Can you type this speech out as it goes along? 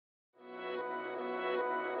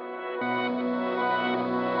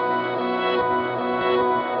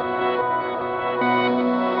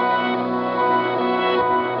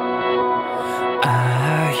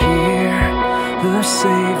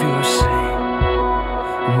Savior, sing.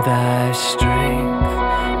 Thy strength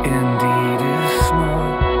indeed is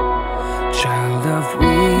small. Child of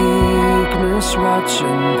weakness, watch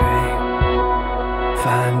and pray.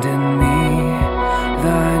 Find in me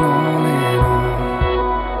thine all in all.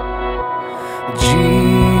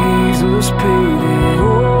 Jesus paid it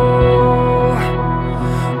all.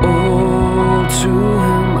 All to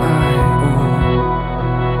him I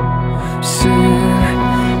owe. Sin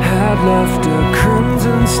had left a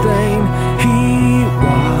crimson stain. He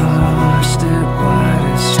washed it white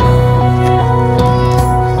as snow.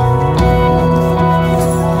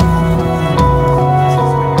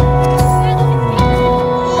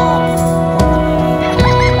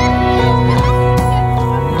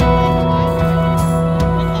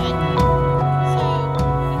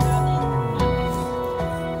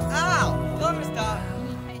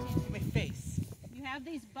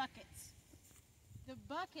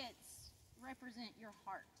 Buckets represent your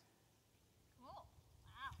heart. Cool.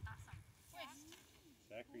 Wow. Awesome.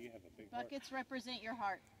 Zachary, you have a big Buckets heart. Represent your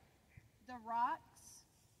heart. The rocks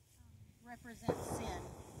represent sin.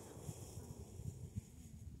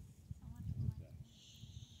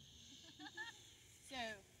 So,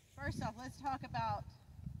 first off, let's talk about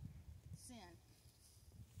sin.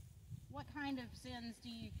 What kind of sins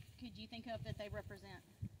could you think of that they represent?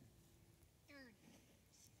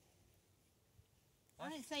 I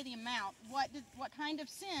didn't say the amount. What kind of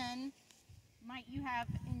sin might you have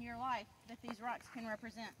in your life that these rocks can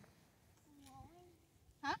represent?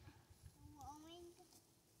 Huh?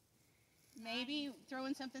 Maybe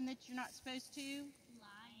throwing something that you're not supposed to.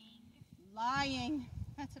 Lying.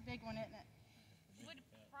 That's a big one, isn't it?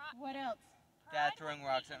 What else? Dad throwing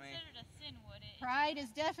rocks at me. Considered a sin, would it? Pride is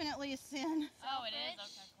definitely a sin. Oh, it is?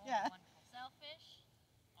 Okay, cool. Yeah. Selfish?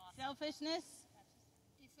 Awesome. Selfishness.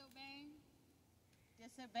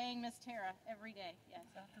 Disobeying Miss Tara every day. Yes.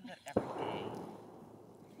 Don't do that every day.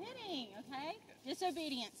 Kidding, okay?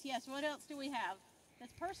 Disobedience. Yes, what else do we have?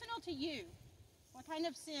 That's personal to you. What kind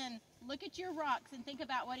of sin? Look at your rocks and think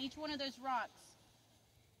about what each one of those rocks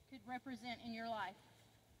could represent in your life.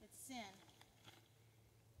 It's sin.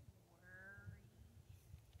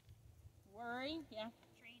 Worry, yeah.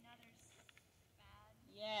 Treating others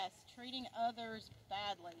bad. Yes, treating others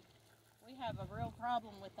badly. We have a real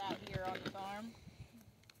problem with that here on the farm.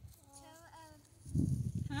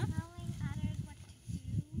 Huh? Telling others what to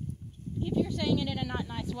do. If you're saying it in a not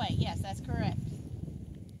nice way, yes, that's correct.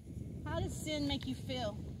 How does sin make you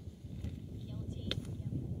feel? Guilty.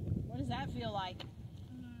 What does that feel like?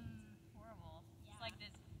 Horrible. Yeah. It's like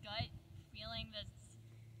this gut feeling that's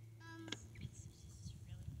it's just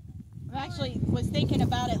really I actually was thinking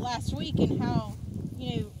about it last week and how,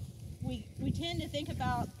 we tend to think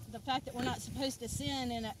about the fact that we're not supposed to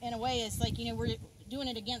sin in a way as like, we're doing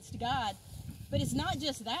it against God. But it's not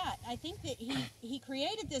just that. I think that he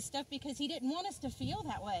created this stuff because he didn't want us to feel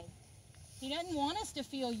that way. He doesn't want us to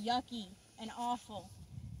feel yucky and awful.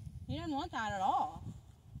 He doesn't want that at all.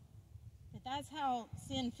 But that's how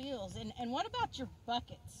sin feels. And what about your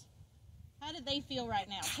buckets? How do they feel right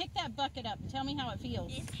now? Pick that bucket up and tell me how it feels.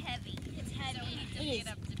 It's heavy. It's heavy. It is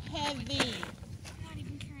heavy. I'm not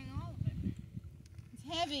even carrying all of it.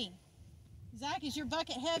 It's heavy. Zach, is your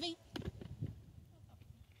bucket heavy?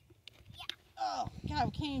 Oh, God,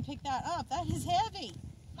 we can't even pick that up. That is heavy.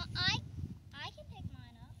 Well, I can pick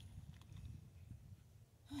mine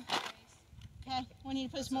up. Okay, we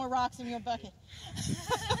need to put some more rocks in your bucket.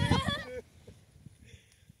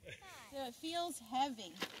 So it feels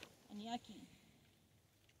heavy and yucky.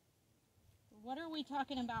 What are we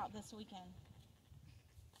talking about this weekend?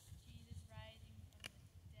 Jesus rising from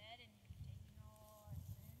the dead and taking all our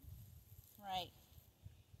sins. Right.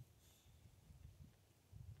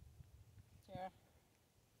 Tara,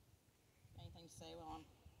 anything to say while I'm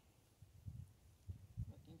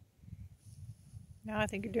looking? No, I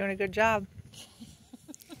think you're doing a good job.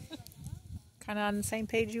 Kind of on the same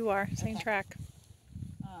page you are, same track.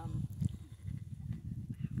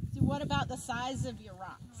 So what about the size of your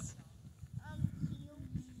rocks?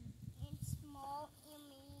 Huge and small and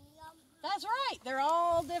medium. That's right. They're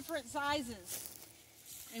all different sizes.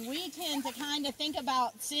 And we tend to kind of think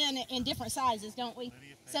about sin in different sizes, don't we?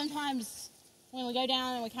 Sometimes when we go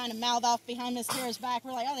down and we kind of mouth off behind Miss Tara's back,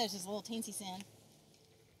 we're like, oh, there's just a little teensy sin.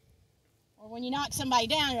 Or when you knock somebody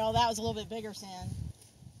down, you're, oh, that was a little bit bigger sin.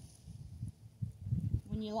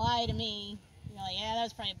 When you lie to me, you're like, yeah, that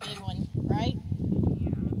was probably a big one, right?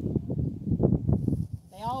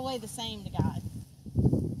 They all weigh the same to God.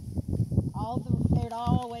 They're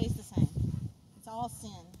all weighs the same. It's all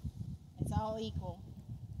sin. It's all equal.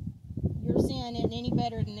 Your sin isn't any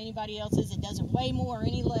better than anybody else's. It doesn't weigh more or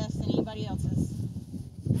any less than anybody else's.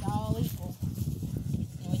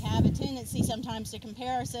 tendency sometimes to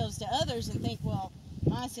compare ourselves to others and think, well,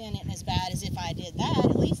 my sin isn't as bad as if I did that.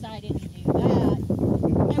 At least I didn't do that.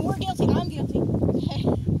 And we're guilty. I'm guilty. Okay?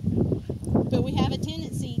 But we have a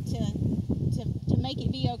tendency to make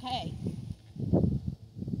it be okay.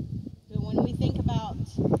 But when we think about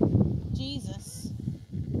Jesus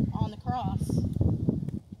on the cross,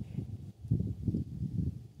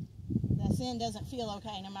 that sin doesn't feel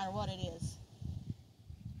okay no matter what it is.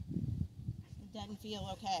 It doesn't feel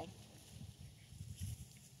okay.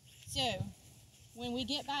 So, when we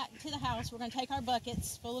get back to the house, we're going to take our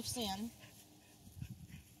buckets full of sin,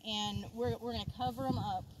 and we're going to cover them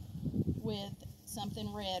up with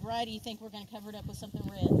something red. Right? Do you think we're going to cover it up with something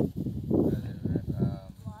red? Blood?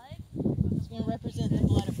 It's going to represent the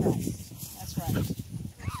blood of Christ. That's right.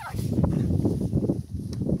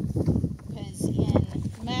 Because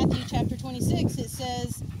in Matthew chapter 26, it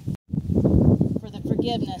says, for the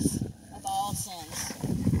forgiveness of all sins.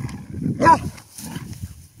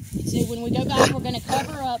 So when we go back, we're going to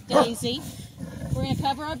cover up Daisy. We're going to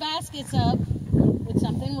cover our baskets up with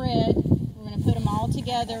something red. We're going to put them all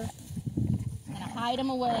together. We're going to hide them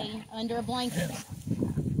away under a blanket.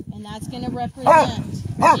 And that's going to represent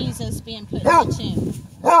Jesus being put in the tomb.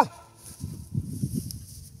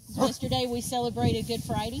 Yesterday we celebrated Good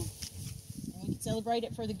Friday. And we could celebrate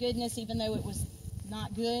it for the goodness even though it was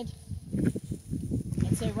not good.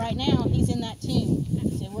 And so right now he's in that tomb.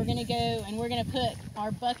 So we're going to go and we're going to put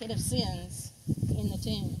our bucket of sins in the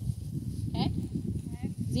tomb. Okay?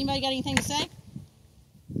 Has anybody got anything to say?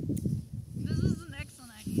 This is an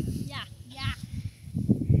excellent idea. Yeah. Yeah.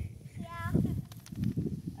 Yeah.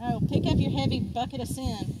 Oh, pick up your heavy bucket of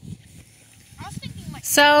sin. I was thinking like...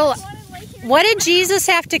 So, what did Jesus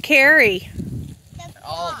have to carry?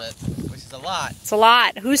 All of it, which is a lot. It's a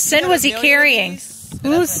lot. Whose sin was he carrying?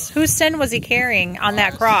 Whose? Whose sin was he carrying on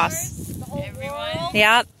that cross? Everyone.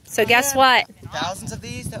 Yep. So guess what? Thousands of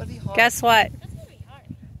these? That would be hard. Guess what? That's gonna be hard.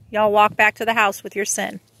 Y'all walk back to the house with your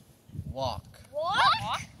sin. Walk.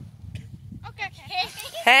 What? Okay.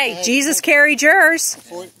 Hey, Jesus carried yours.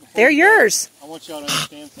 They're yours. I want y'all to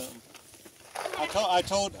understand something. I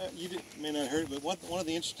told you may not have heard, but one of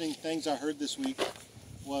the interesting things I heard this week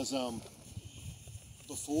was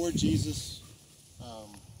before Jesus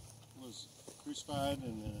was crucified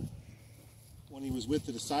and when he was with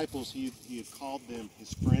the disciples, he had called them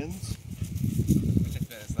his friends.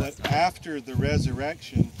 But after the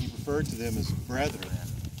resurrection, he referred to them as brethren.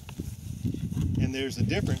 And there's a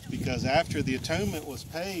difference because after the atonement was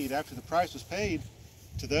paid, after the price was paid,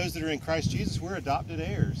 to those that are in Christ Jesus, we're adopted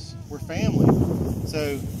heirs. We're family.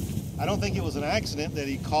 So I don't think it was an accident that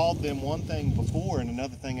he called them one thing before and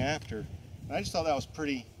another thing after. And I just thought that was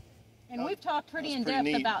pretty... And we've talked pretty in depth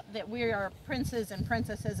about that we are princes and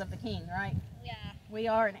princesses of the King, right? Yeah. We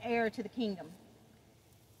are an heir to the kingdom.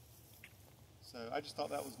 So I just thought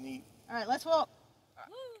that was neat. All right, let's walk.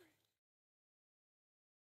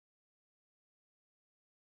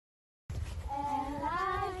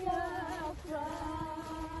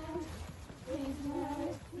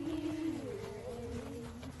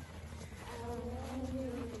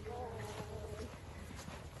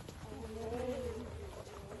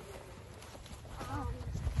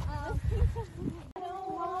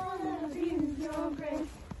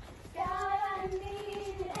 God, I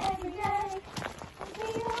need it every day. The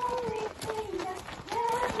only thing that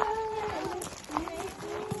never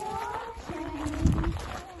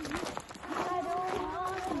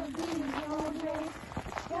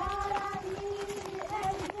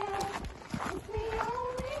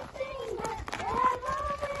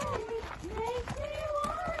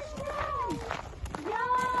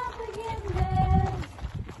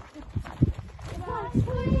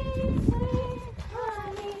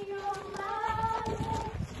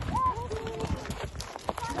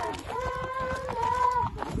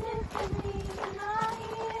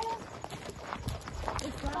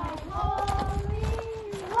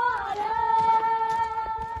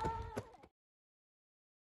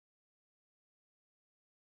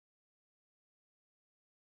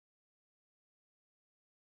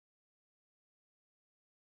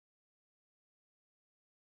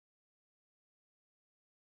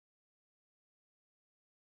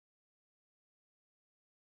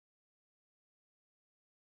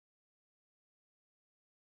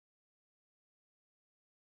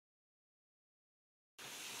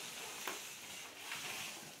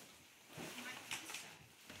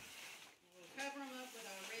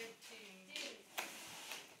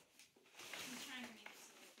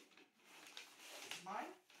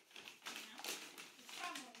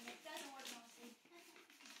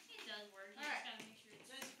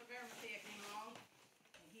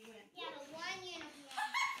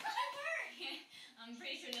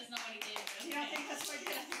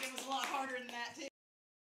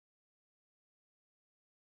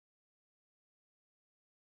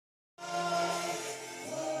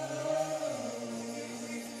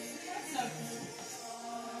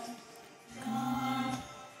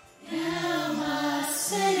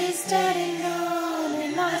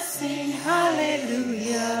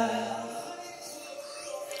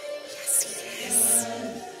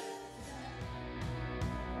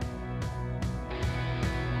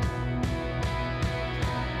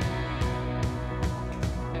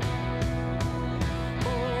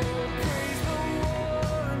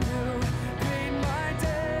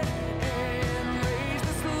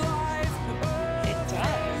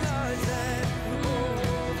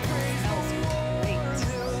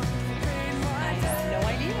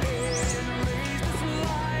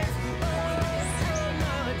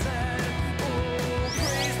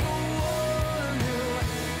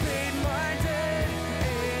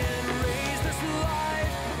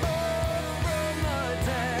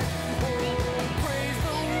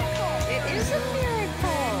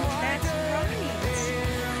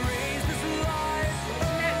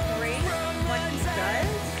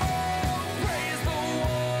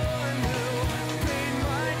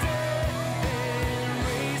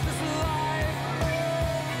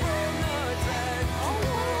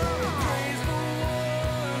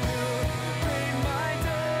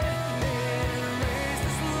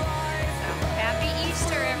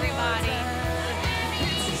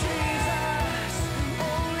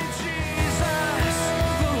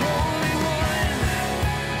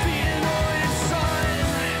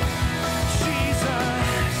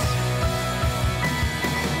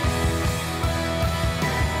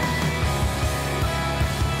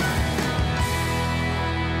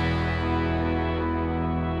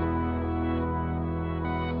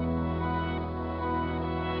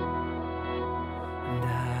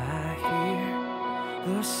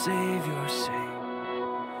your Savior say,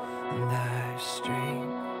 thy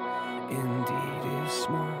strength indeed is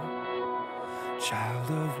small.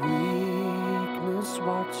 Child of weakness,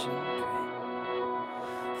 watch and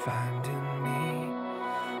pray, finding